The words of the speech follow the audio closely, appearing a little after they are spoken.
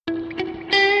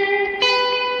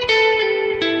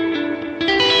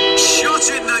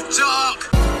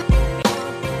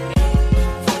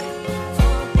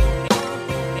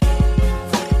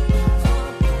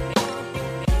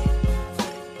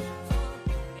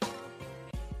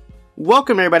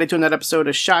Welcome everybody to another episode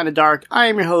of Shot in the Dark. I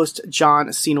am your host,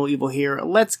 John Cino Evil here.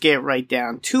 Let's get right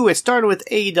down to it. Starting with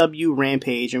AEW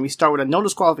Rampage, and we start with a no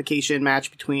disqualification match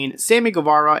between Sammy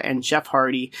Guevara and Jeff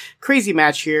Hardy. Crazy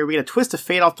match here. We get a twist of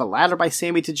fate off the ladder by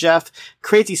Sammy to Jeff.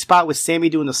 Crazy spot with Sammy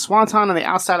doing the swanton on the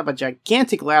outside of a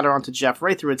gigantic ladder onto Jeff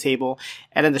right through a table.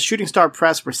 And then the shooting star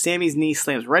press where Sammy's knee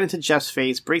slams right into Jeff's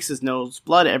face, breaks his nose,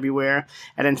 blood everywhere.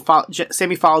 And then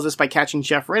Sammy follows this by catching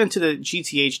Jeff right into the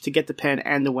GTH to get the pin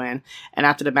and the win. And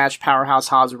after the match, Powerhouse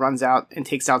Hobbs runs out and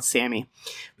takes out Sammy.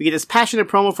 We get this passionate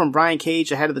promo from Brian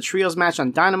Cage ahead of the Trios match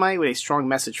on Dynamite with a strong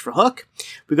message for Hook.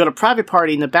 We go to Private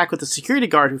Party in the back with the security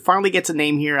guard who finally gets a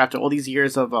name here after all these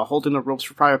years of holding the ropes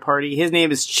for Private Party. His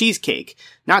name is Cheesecake,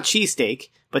 not Cheesesteak,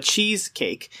 but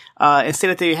Cheesecake. And say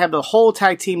that they have the whole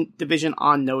tag team division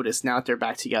on notice now that they're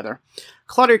back together.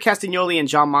 Claudio Castagnoli and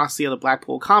Jon Moxley of the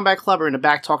Blackpool Combat Club are in the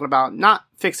back talking about not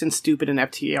fixing stupid in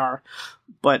FTR,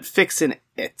 but fixing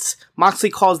it. Moxley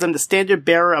calls them the standard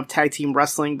bearer of tag team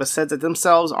wrestling, but says that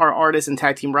themselves are artists in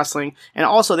tag team wrestling, and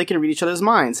also they can read each other's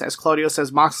minds. As Claudio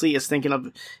says, Moxley is thinking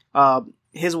of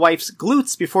his wife's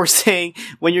glutes before saying,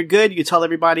 when you're good, you tell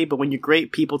everybody, but when you're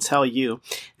great, people tell you.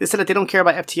 They said that they don't care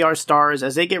about FTR stars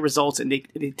as they get results and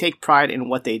they take pride in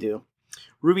what they do.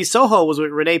 Ruby Soho was with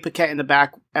Renee Paquette in the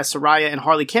back as Saraya and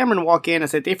Harley Cameron walk in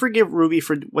and said they forgive Ruby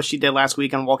for what she did last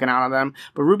week on walking out on them.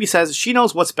 But Ruby says she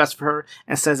knows what's best for her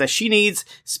and says that she needs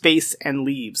space and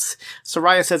leaves.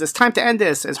 Saraya says it's time to end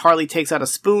this as Harley takes out a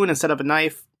spoon instead of a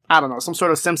knife. I don't know, some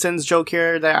sort of Simpsons joke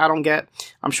here that I don't get.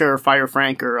 I'm sure Fire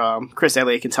Frank or Chris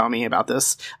Elliott can tell me about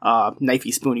this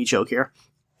knifey spoony joke here.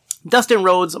 Dustin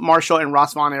Rhodes, Marshall, and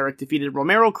Ross Von Erich defeated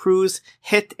Romero, Cruz,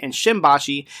 Hit, and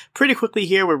Shimbashi pretty quickly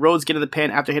here with Rhodes getting the pin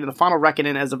after hitting the final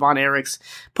reckoning as the Von Erichs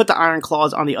put the iron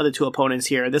claws on the other two opponents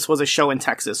here. This was a show in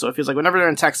Texas, so it feels like whenever they're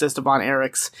in Texas, the Von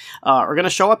Erichs are going to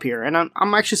show up here. And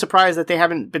I'm actually surprised that they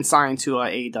haven't been signed to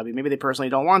AEW. Maybe they personally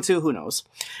don't want to, who knows.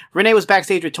 Renee was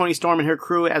backstage with Toni Storm and her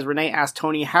crew as Renee asked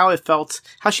Toni how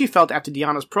she felt after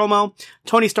Deanna's promo.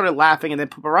 Toni started laughing and then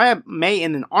put Mariah May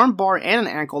in an armbar and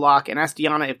an ankle lock and asked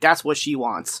Deanna if that's what she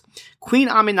wants. Queen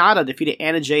Aminata defeated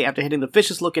Anna Jay after hitting the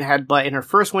vicious looking headbutt in her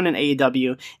first win in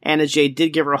AEW. Anna Jay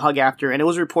did give her a hug after, and it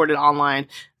was reported online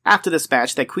after this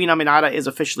match that Queen Aminata is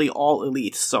officially all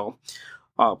elite. So,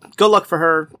 good luck for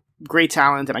her. Great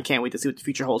talent, and I can't wait to see what the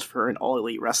future holds for her in All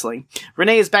Elite Wrestling.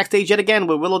 Renee is backstage yet again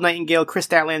with Willow Nightingale, Chris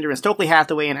Statlander, and Stokely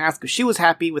Hathaway and asked if she was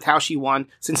happy with how she won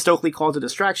since Stokely called a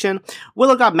distraction.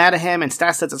 Willow got mad at him, and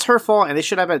Stat says it's her fault, and they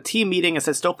should have a team meeting and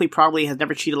said Stokely probably has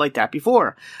never cheated like that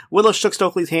before. Willow shook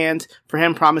Stokely's hand for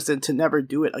him, promising to never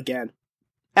do it again.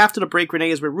 After the break, Renee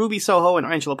is with Ruby Soho and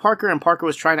Angela Parker, and Parker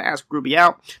was trying to ask Ruby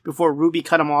out before Ruby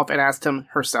cut him off and asked him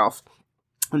herself.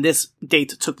 And this date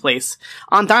took place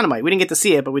on Dynamite. We didn't get to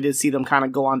see it, but we did see them kind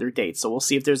of go on their date. So we'll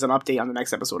see if there's an update on the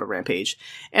next episode of Rampage.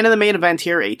 And in the main event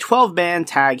here, a 12-man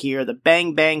tag here. The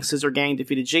Bang Bang Scissor Gang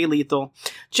defeated Jay Lethal,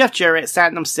 Jeff Jarrett,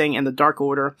 Satnam Singh, and the Dark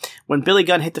Order when Billy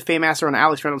Gunn hit the Faymaster on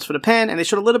Alex Reynolds for the pin, and they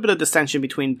showed a little bit of dissension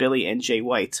between Billy and Jay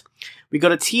White. We go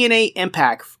to TNA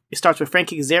Impact. It starts with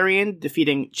Frankie Kazarian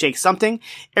defeating Jake Something.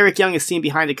 Eric Young is seen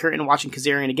behind the curtain watching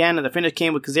Kazarian again, and the finish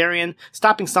came with Kazarian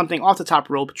stopping Something off the top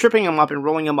rope, tripping him up and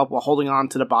rolling him up while holding on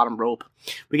to the bottom rope.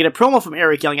 We get a promo from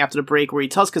Eric Young after the break where he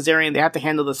tells Kazarian they have to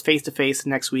handle this face-to-face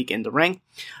next week in the ring.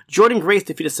 Jordan Grace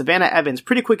defeated Savannah Evans.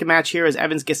 Pretty quick match here as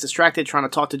Evans gets distracted trying to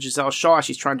talk to Giselle Shaw as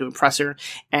she's trying to impress her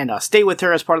and stay with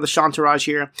her as part of the Shantarage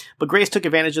here. But Grace took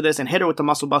advantage of this and hit her with the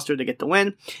Muscle Buster to get the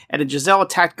win. And then Giselle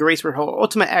attacked Grace with her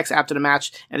Ultimate X after the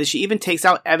match, and then she even takes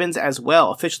out Evans as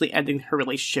well, officially ending her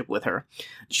relationship with her.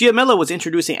 Gia Miller was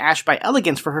introducing Ash by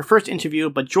Elegance for her first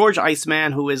interview, but George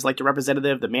Iceman, who is like the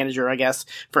representative, the manager, I guess,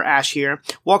 for Ash here,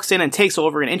 walks in and takes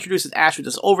over and introduces Ash with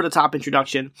this over-the-top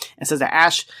introduction and says that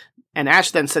Ash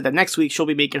then said that next week she'll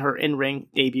be making her in-ring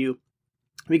debut.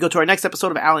 We go to our next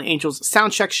episode of Alan Angel's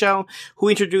Soundcheck Show, who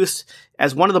introduced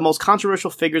as one of the most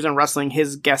controversial figures in wrestling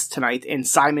his guest tonight in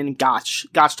Simon Gotch.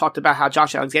 Gotch talked about how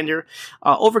Josh Alexander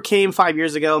overcame 5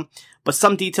 years ago, but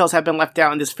some details have been left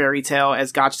out in this fairy tale,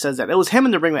 as Gotch says that it was him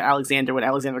in the ring with Alexander when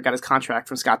Alexander got his contract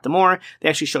from Scott D'Amore. They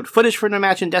actually showed footage from the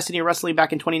match in Destiny Wrestling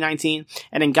back in 2019,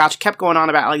 and then Gotch kept going on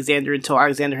about Alexander until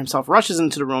Alexander himself rushes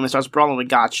into the room and starts brawling with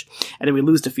Gotch, and then we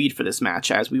lose the feed for this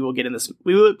match, as we will get in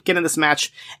this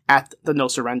match at the No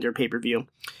Surrender pay-per-view.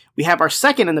 We have our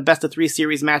second in the best of 3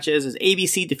 series matches as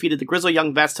ABC defeated the Grizzly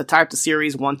Young Vets to tie up the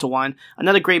series 1-1.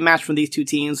 Another great match from these two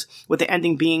teams, with the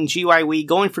ending being GYW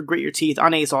going for Grit Your Teeth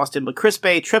on Ace Austin, but Chris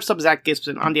Bay trips up Zach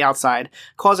Gibson on the outside,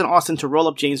 causing Austin to roll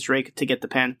up James Drake to get the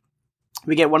pin.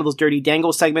 We get one of those Dirty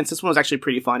Dangle segments. This one was actually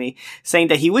pretty funny, saying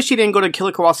that he wished he didn't go to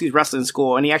Killer Kowalski's wrestling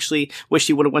school, and he actually wished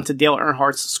he would have went to Dale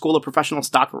Earnhardt's School of Professional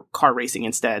Stock Car Racing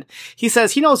instead. He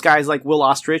says he knows guys like Will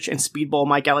Ostrich and Speedball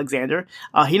Mike Alexander.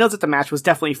 He knows that the match was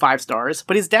definitely 5 stars,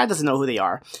 but his dad doesn't know who they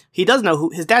are. His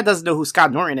dad doesn't know who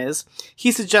Scott Norton is.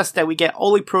 He suggests that we get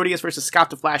Ole Proteus versus Scott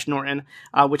the Flash Norton,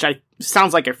 which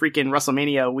sounds like a freaking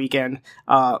WrestleMania weekend,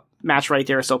 match right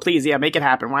there. So please, yeah, make it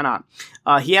happen. Why not?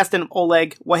 He asked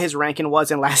Oleg what his ranking was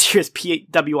in last year's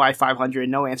PWI 500.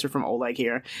 No answer from Oleg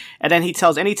here. And then he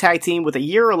tells any tag team with a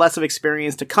year or less of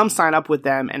experience to come sign up with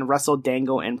them and wrestle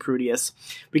Dangle and Proteus.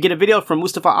 We get a video from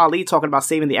Mustafa Ali talking about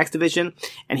saving the X Division,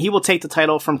 and he will take the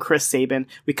title from Chris Sabin.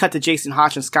 We cut to Jason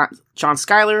Hotch and John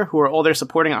Schuyler, who are all there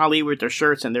supporting Ali with their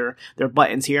shirts and their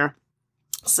buttons here.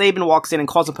 Sabin walks in and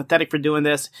calls him pathetic for doing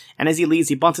this, and as he leaves,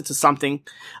 he bumps into something.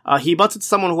 He bumps into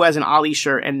someone who has an Ali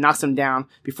shirt and knocks him down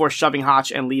before shoving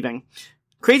Hotch and leaving.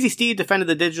 Crazy Steve defended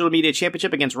the Digital Media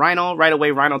Championship against Rhino. Right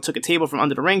away, Rhino took a table from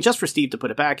under the ring just for Steve to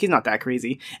put it back. He's not that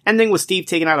crazy. Ending with Steve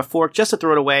taking out a fork just to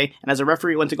throw it away, and as a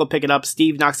referee went to go pick it up,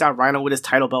 Steve knocks out Rhino with his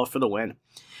title belt for the win.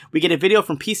 We get a video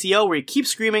from PCO where he keeps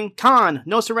screaming, Khan,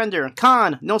 no surrender,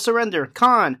 Khan, no surrender,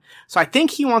 Khan. So I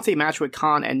think he wants a match with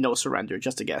Khan and no surrender,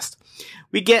 just a guess.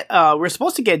 We're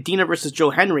supposed to get Dina versus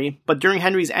Joe Henry, but during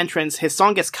Henry's entrance, his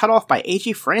song gets cut off by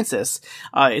AJ Francis.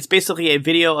 It's basically a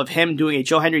video of him doing a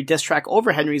Joe Henry diss track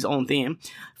over Henry's own theme.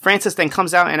 Francis then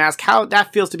comes out and asks how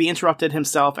that feels to be interrupted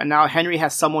himself, and now Henry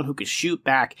has someone who could shoot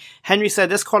back. Henry said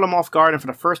this caught him off guard, and for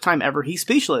the first time ever, he's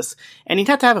speechless, and he'd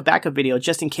have to have a backup video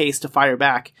just in case to fire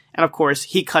back. And of course,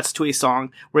 he cuts to a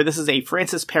song where this is a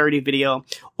Francis parody video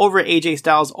over AJ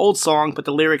Styles' old song, but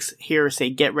the lyrics here say,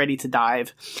 "Get ready to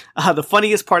dive." The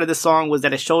funniest part of this song was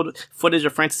that it showed footage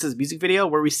of Francis' music video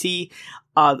where we see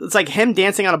it's like him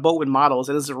dancing on a boat with models,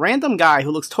 and there's a random guy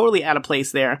who looks totally out of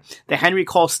place there that Henry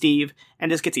calls Steve, and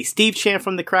just gets a Steve chant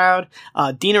from the crowd.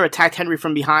 Dina attacked Henry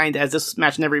from behind as this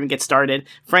match never even gets started.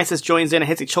 Francis joins in and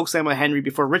hits a chokeslam with Henry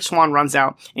before Rich Swann runs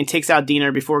out and takes out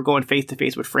Dina before going face to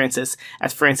face with Francis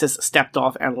as Francis stepped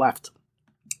off and left.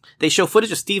 They show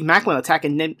footage of Steve Maclin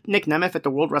attacking Nick Nemeth at the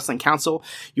World Wrestling Council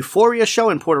Euphoria show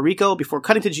in Puerto Rico before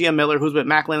cutting to Gia Miller, who's with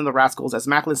Maclin and the Rascals, as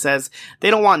Maclin says they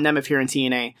don't want Nemeth here in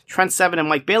TNA. Trent Seven and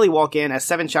Mike Bailey walk in as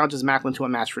Seven challenges Maclin to a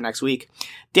match for next week.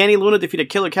 Danny Luna defeated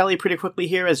Killer Kelly pretty quickly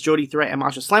here as Jody Threat and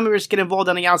Masha Slamovich get involved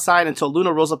on the outside until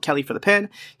Luna rolls up Kelly for the pin.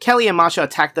 Kelly and Masha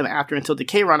attack them after until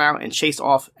Decay run out and chase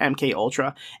off MK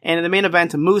Ultra. And in the main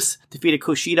event, Moose defeated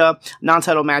Kushida.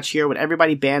 Non-title match here with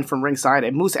everybody banned from ringside,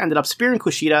 and Moose ended up spearing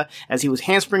Kushida as he was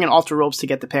handspringing off the ropes to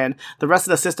get the pin. The rest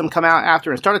of the system come out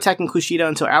after and start attacking Kushida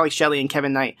until Alex Shelley and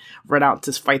Kevin Knight run out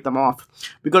to fight them off.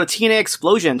 We go to TNA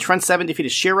Explosion. Trent Seven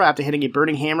defeated Shera after hitting a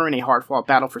burning hammer in a hard-fought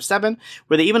battle for Seven,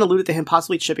 where they even alluded to him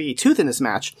possibly chipping a tooth in this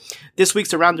match. This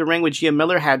week's Around the Ring with Gia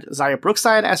Miller had Zaya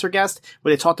Brookside as her guest,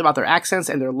 where they talked about their accents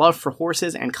and their love for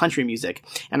horses and country music.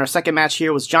 And our second match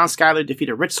here was John Schuyler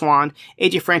defeated Rich Swann.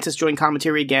 AJ Francis joined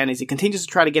commentary again as he continues to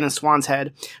try to get in Swann's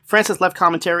head. Francis left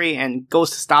commentary and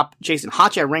goes to stop Jason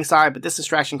Hotch at ringside, but this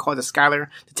distraction causes Schuyler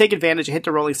to take advantage and hit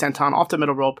the rolling senton off the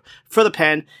middle rope for the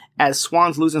pin as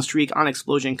Swann's losing streak on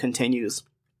Explosion continues.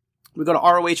 We go to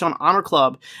ROH on Honor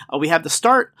Club. We have the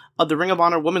start of the Ring of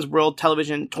Honor Women's World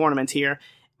Television Tournament here.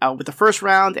 With the first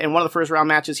round, and one of the first round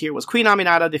matches here was Queen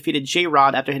Aminata defeated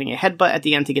J-Rod after hitting a headbutt at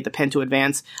the end to get the pin to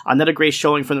advance. Another great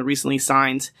showing from the recently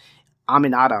signed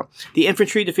Aminata. The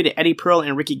Infantry defeated Eddie Pearl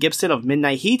and Ricky Gibson of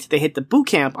Midnight Heat. They hit the boot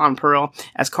camp on Pearl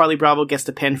as Carly Bravo gets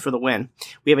the pin for the win.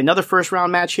 We have another first round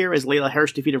match here as Layla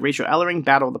Hirsch defeated Rachel Ellering,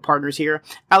 battle of the partners here.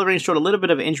 Ellering showed a little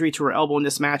bit of injury to her elbow in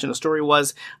this match, and the story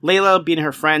was Layla being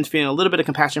her friend, feeling a little bit of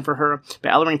compassion for her,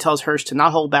 but Ellering tells Hirsch to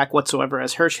not hold back whatsoever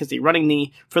as Hirsch hits a running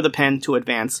knee for the pin to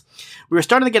advance. We were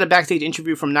starting to get a backstage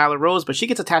interview from Nyla Rose, but she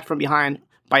gets attacked from behind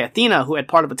by Athena, who had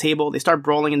part of a table. They start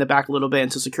brawling in the back a little bit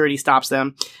until security stops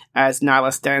them as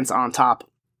Nyla stands on top.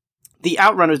 The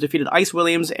Outrunners defeated Ice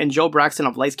Williams and Joe Braxton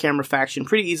of Lights Camera Faction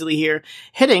pretty easily here,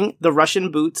 hitting the running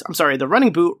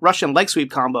boot Russian leg sweep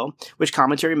combo, which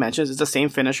commentary mentions is the same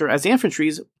finisher as the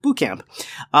Infantry's boot camp.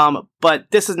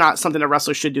 But this is not something that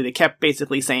wrestlers should do. They kept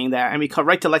basically saying that, and we cut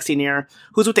right to Lexi Nair,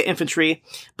 who's with the Infantry,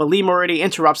 but Lee Moretti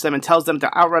interrupts them and tells them the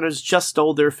Outrunners just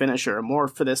stole their finisher. More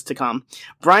for this to come.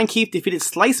 Brian Keefe defeated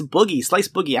Slice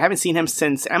Boogie. I haven't seen him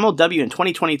since MLW in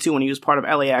 2022 when he was part of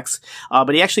LAX,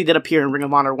 but he actually did appear in Ring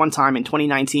of Honor one time in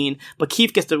 2019, but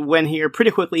Keefe gets the win here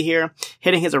pretty quickly here,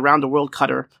 hitting his Around the World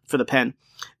cutter for the pin.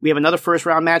 We have another first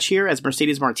round match here as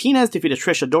Mercedes Martinez defeated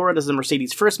Trish Adora. This is the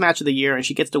Mercedes' first match of the year, and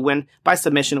she gets the win by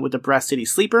submission with the Breast City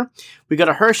Sleeper. We got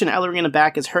a Hirsch and Ellering in the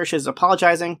back as Hirsch is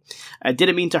apologizing. I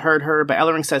didn't mean to hurt her, but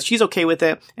Ellering says she's okay with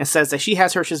it and says that she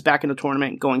has Hirsch's back in the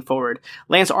tournament going forward.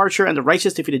 Lance Archer and the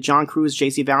Righteous defeated John Cruz,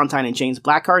 JC Valentine, and James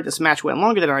Blackheart. This match went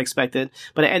longer than I expected,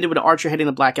 but it ended with Archer hitting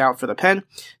the Blackout for the pin.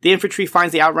 The Infantry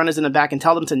finds the Outrunners in the back and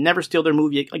tell them to never steal their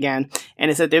move again,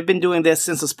 and it said they've been doing this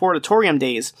since the Sportatorium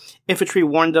days. Infantry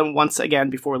warned them once again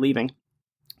before leaving.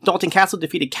 Dalton Castle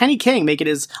defeated Kenny King, making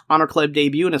his Honor Club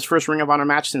debut in his first Ring of Honor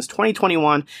match since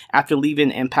 2021 after leaving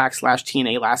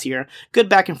Impact/TNA last year. Good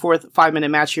back and forth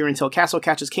 5-minute match here until Castle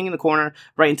catches King in the corner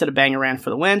right into the Bangarang for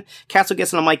the win. Castle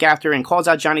gets on the mic after and calls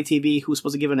out Johnny TV, who's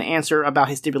supposed to give him an answer about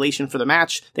his stipulation for the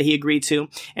match that he agreed to.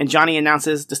 And Johnny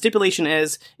announces the stipulation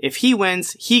is if he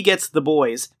wins, he gets the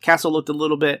boys. Castle looked a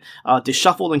little bit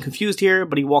disheveled and confused here,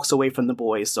 but he walks away from the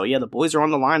boys. So yeah, the boys are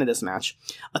on the line in this match.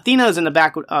 Athena is in the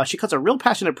back. She cuts a real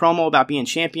passionate promo about being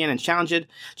champion and challenges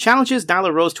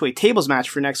Nyla Rose to a tables match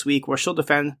for next week where she'll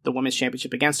defend the women's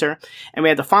championship against her. And we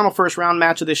had the final first round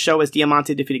match of this show as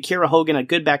Diamante defeated Kiera Hogan, a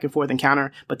good back and forth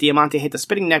encounter, but Diamante hit the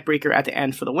spinning neckbreaker at the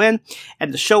end for the win.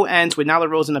 And the show ends with Nyla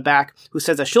Rose in the back, who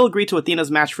says that she'll agree to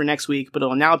Athena's match for next week, but it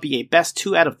will now be a best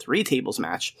 2 out of 3 tables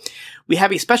match. We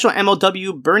have a special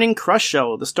MLW Burning Crush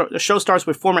show. The show starts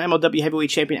with former MLW heavyweight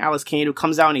champion Alex Kane, who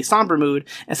comes out in a somber mood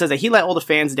and says that he let all the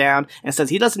fans down and says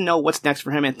he doesn't know what's next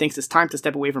for him and thinks it's time to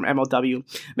step away from MLW.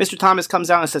 Mr. Thomas comes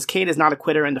out and says Kane is not a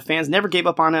quitter and the fans never gave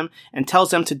up on him and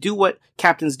tells them to do what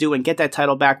captains do and get that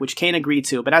title back, which Kane agreed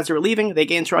to. But as they were leaving, they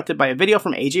get interrupted by a video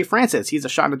from AJ Francis. He's a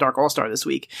Shot in the Dark All-Star this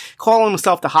week, calling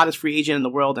himself the hottest free agent in the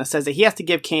world and says that he has to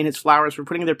give Kane his flowers for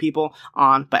putting their people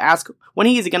on, but ask when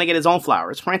he is going to get his own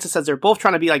flowers. Francis says they're both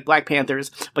trying to be like Black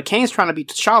Panthers, but Kane's trying to be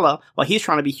T'Challa while he's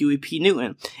trying to be Huey P.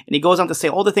 Newton. And he goes on to say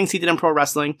all the things he did in pro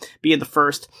wrestling, being the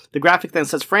first. The graphic then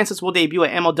says Francis will debut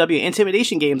at MLW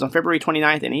Intimidation Games on February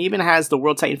 29th, and he even has the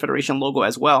World Titan Federation logo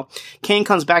as well. Kane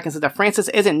comes back and says that Francis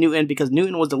isn't Newton because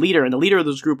Newton was the leader, and the leader of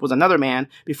this group was another man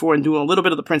before and doing a little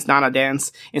bit of the Prince Nana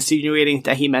dance, insinuating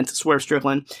that he meant Swerve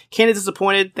Strickland. Kane is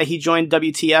disappointed that he joined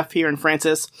WTF here in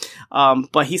Francis,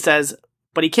 but he says,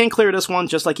 but he can't clear this one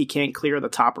just like he can't clear the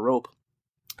top rope.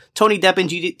 Tony Deppen,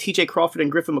 TJ Crawford,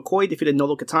 and Griffin McCoy defeated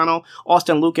Nolo Catano,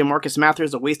 Austin Luke, and Marcus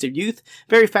Mathers, a wasted youth.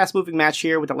 Very fast-moving match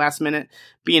here with the last minute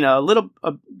being a little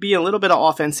bit of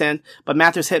offense in, but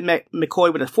Mathers hit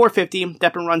McCoy with a 450.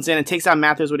 Deppen runs in and takes out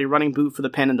Mathers with a running boot for the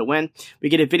pin and the win. We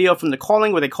get a video from the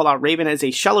calling where they call out Raven as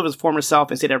a shell of his former self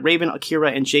and say that Raven,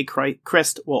 Akira, and Jay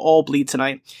Christ will all bleed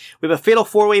tonight. We have a fatal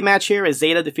 4-way match here as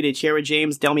Zeta defeated Chiara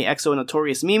James, Delmi Exo, and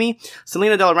Notorious Mimi.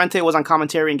 Selena Del Rente was on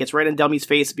commentary and gets right in Delmi's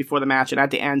face before the match, and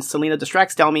at the end, Selena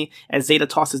distracts Delmi as Zeta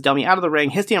tosses Delmi out of the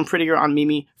ring, hits the Unprettier on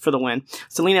Mimi for the win.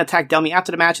 Selena attacked Delmi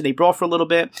after the match and they brawl for a little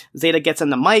bit. Zeta gets on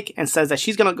the mic and says that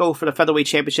she's going to go for the featherweight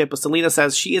championship, but Selena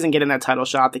says she isn't getting that title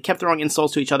shot. They kept throwing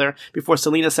insults to each other before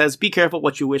Selena says, be careful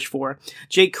what you wish for.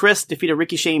 Jake Chris defeated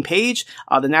Ricky Shane Page.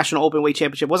 The National Openweight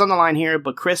Championship was on the line here,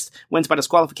 but Chris wins by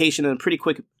disqualification in a pretty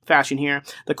quick fashion here.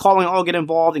 The calling all get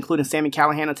involved, including Sami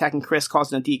Callihan attacking Chris,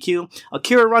 causing a DQ.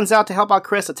 Akira runs out to help out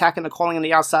Chris, attacking the calling on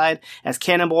the outside as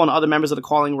Cannonball and other members of the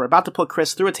calling were about to put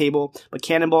Chris through a table, but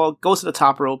Cannonball goes to the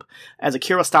top rope as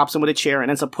Akira stops him with a chair and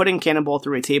ends up putting Cannonball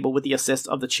through a table with the assist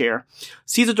of the chair.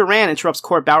 Cesar Duran interrupts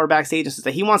Court Bauer backstage and says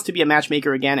that he wants to be a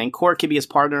matchmaker again and Court can be his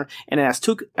partner in an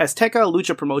Azteca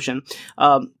Lucha promotion.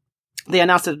 They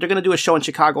announced that they're going to do a show in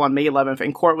Chicago on May 11th,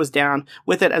 and Court was down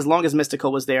with it as long as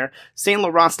Mystico was there. Saint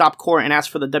Laurent stopped Court and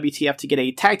asked for the WTF to get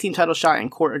a tag team title shot,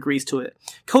 and Court agrees to it.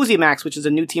 Cozy Max, which is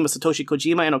a new team of Satoshi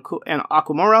Kojima and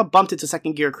Akumura, bumped into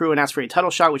Second Gear Crew and asked for a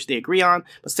title shot, which they agree on,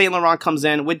 but Saint Laurent comes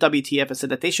in with WTF and said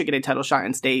that they should get a title shot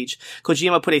in stage.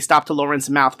 Kojima put a stop to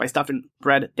Laurent's mouth by stuffing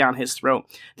bread down his throat.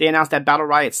 They announced that Battle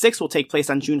Riot 6 will take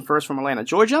place on June 1st from Atlanta,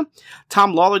 Georgia.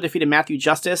 Tom Lawler defeated Matthew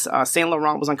Justice. Saint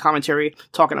Laurent was on commentary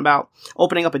talking about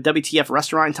opening up a WTF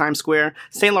restaurant in Times Square.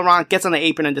 Saint Laurent gets on the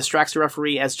apron and distracts the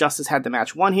referee as Justice had the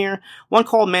match won here. One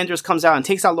called Manders comes out and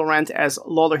takes out Laurent as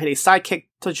Lawler hit a side kick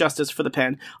to Justice for the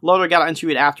pin. Lawler got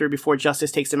interviewed after before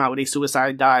Justice takes him out with a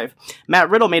suicide dive. Matt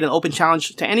Riddle made an open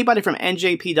challenge to anybody from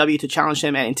NJPW to challenge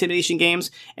him at Intimidation Games,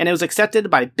 and it was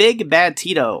accepted by Big Bad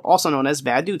Tito, also known as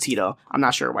Bad Dude Tito. I'm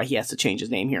not sure why he has to change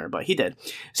his name here, but he did.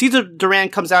 Cesar Duran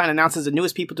comes out and announces the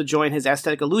newest people to join his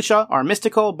Azteca Lucha are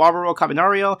Mystico, Barbaro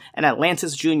Cavernario, and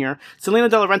Atlantis Jr. Selena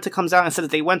De La Renta comes out and says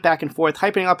that they went back and forth,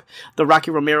 hyping up the Rocky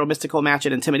Romero Mystico match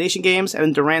at Intimidation Games,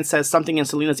 and Duran says something in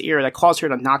Selena's ear that caused her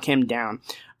to knock him down.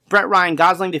 Brett Ryan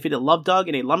Gosling defeated Love Doug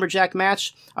in a lumberjack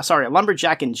match. A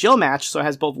lumberjack and Jill match, so it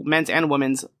has both men's and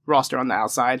women's roster on the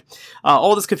outside.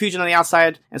 All this confusion on the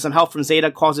outside and some help from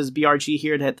Zeta causes BRG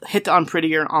here to hit the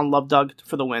Unprettier on Love Doug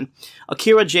for the win.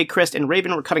 Akira, Jay Christ, and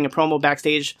Raven were cutting a promo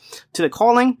backstage to the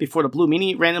calling before the Blue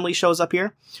Meanie randomly shows up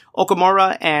here.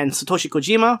 Okamura and Satoshi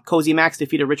Kojima, Cozy Max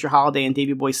defeated Richard Holiday and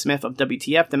Davey Boy Smith of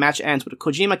WTF. The match ends with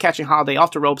Kojima catching Holiday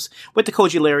off the ropes with the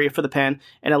Koji Lariat for the pin,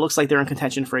 and it looks like they're in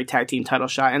contention for a tag team title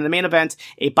shot. In the main event,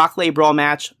 a Backley Brawl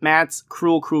match. Mads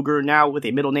Cruel Kruger, now with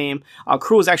a middle name.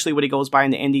 Cruel is actually what he goes by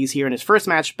in the indies here in his first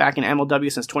match back in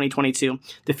MLW since 2022.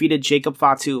 Defeated Jacob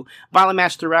Fatu. Violent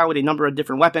match throughout with a number of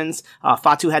different weapons.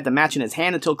 Fatu had the match in his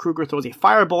hand until Kruger throws a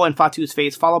fireball in Fatu's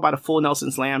face, followed by the full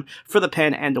Nelson Slam for the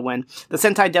pin and the win. The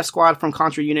Sentai Death Squad from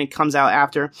Contra Unit comes out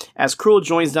after, as Cruel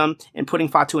joins them in putting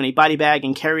Fatu in a body bag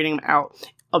and carrying him out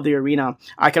of the arena.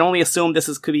 I can only assume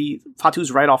this could be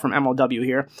Fatu's write-off from MLW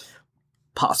here.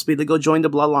 Possibly to go join the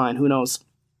Bloodline, who knows.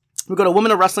 We go to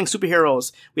Women of Wrestling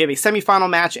Superheroes. We have a semifinal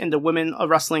match in the Women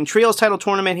of Wrestling Trios title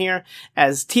tournament here,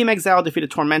 as Team Exile defeated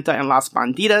Tormenta and Las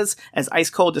Bandidas, as Ice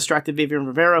Cold distracted Vivian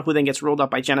Rivera, who then gets rolled up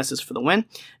by Genesis for the win.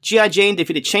 G.I. Jane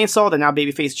defeated Chainsaw, the now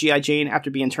babyface G.I. Jane, after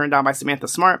being turned down by Samantha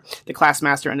Smart, the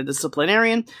Classmaster and the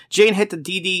Disciplinarian. Jane hit the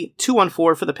DD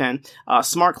 214 for the pin.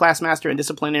 Smart, Classmaster, and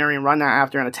Disciplinarian run out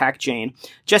after and attack Jane.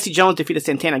 Jesse Jones defeated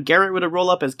Santana Garrett with a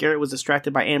roll-up, as Garrett was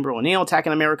distracted by Amber O'Neal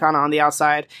attacking Americana on the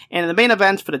outside. And in the main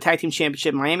event for the Tag Team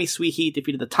Championship, Miami Sweet Heat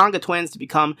defeated the Tonga Twins to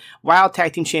become Wild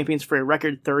Tag Team Champions for a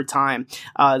record third time.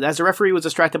 As the referee was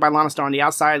distracted by Lana Star on the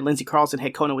outside, Lindsey Carlson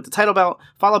hit Kona with the title belt,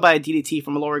 followed by a DDT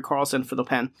from Lori Carlson for the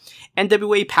pin.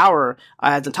 NWA Power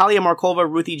as Natalia Markova,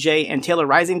 Ruthie J, and Taylor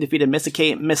Rising defeated Missa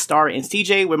Kate, Miss Star, and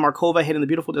CJ, with Markova hitting the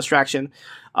beautiful destruction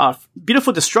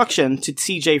to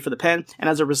CJ for the pin, and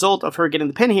as a result of her getting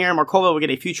the pin here, Markova will get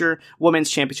a future Women's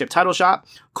Championship title shot.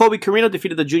 Colby Carino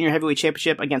defeated the Junior Heavyweight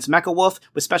Championship against Mecha Wolf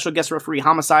with special guest referee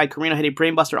Homicide. Carino hit a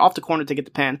brainbuster off the corner to get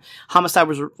the pin. Homicide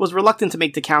was reluctant to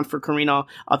make the count for Carino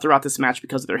throughout this match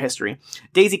because of their history.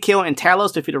 Daisy Kill and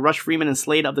Talos defeated Rush Freeman and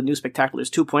Slade of the New Spectaculars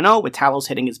 2.0, with Talos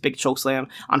hitting his big chokeslam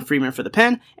on Freeman for the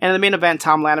pin. And in the main event,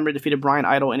 Tom Latimer defeated Brian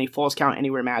Idol in a Falls Count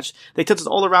Anywhere match. They took us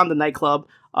all around the nightclub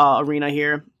arena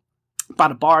here, by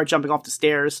the bar, jumping off the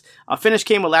stairs. Finish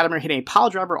came with Latimer hitting a pile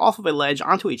driver off of a ledge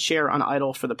onto a chair on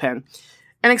Idol for the pin.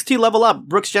 NXT Level Up.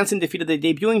 Brooks Jensen defeated the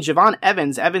debuting Javon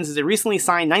Evans. Evans is a recently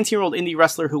signed 19-year-old indie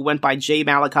wrestler who went by Jay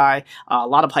Malachi. A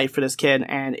lot of hype for this kid,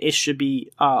 and it should be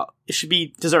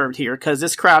deserved here, because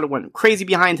this crowd went crazy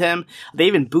behind him. They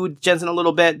even booed Jensen a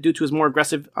little bit due to his more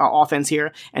aggressive offense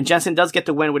here, and Jensen does get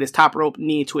the win with his top rope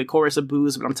knee to a chorus of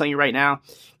boos, but I'm telling you right now,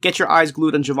 get your eyes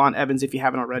glued on Javon Evans if you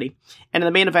haven't already. And in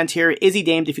the main event here, Izzy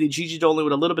Dame defeated Gigi Dolan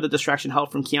with a little bit of distraction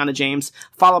help from Kiana James,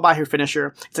 followed by her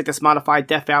finisher. It's like this modified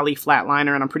Death Valley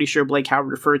flatliner, and I'm pretty sure Blake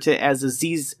Howard referred to it as a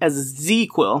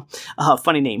Z-Quill.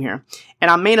 Funny name here. And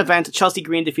on main event, Chelsea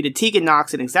Green defeated Tegan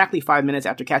Knox in exactly 5 minutes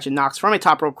after catching Knox from a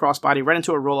top rope crossbody right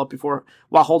into a roll-up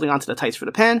while holding onto the tights for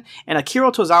the pin. And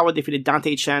Akira Tozawa defeated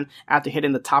Dante Chen after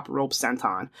hitting the top rope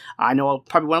senton. I know I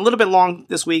probably went a little bit long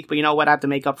this week, but you know what? I have to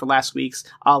make up for last week's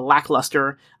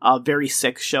lackluster, very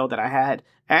sick show that I had,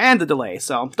 and the delay.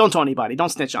 So don't tell anybody. Don't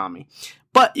snitch on me.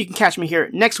 But you can catch me here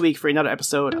next week for another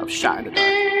episode of Shot in the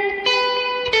Dark.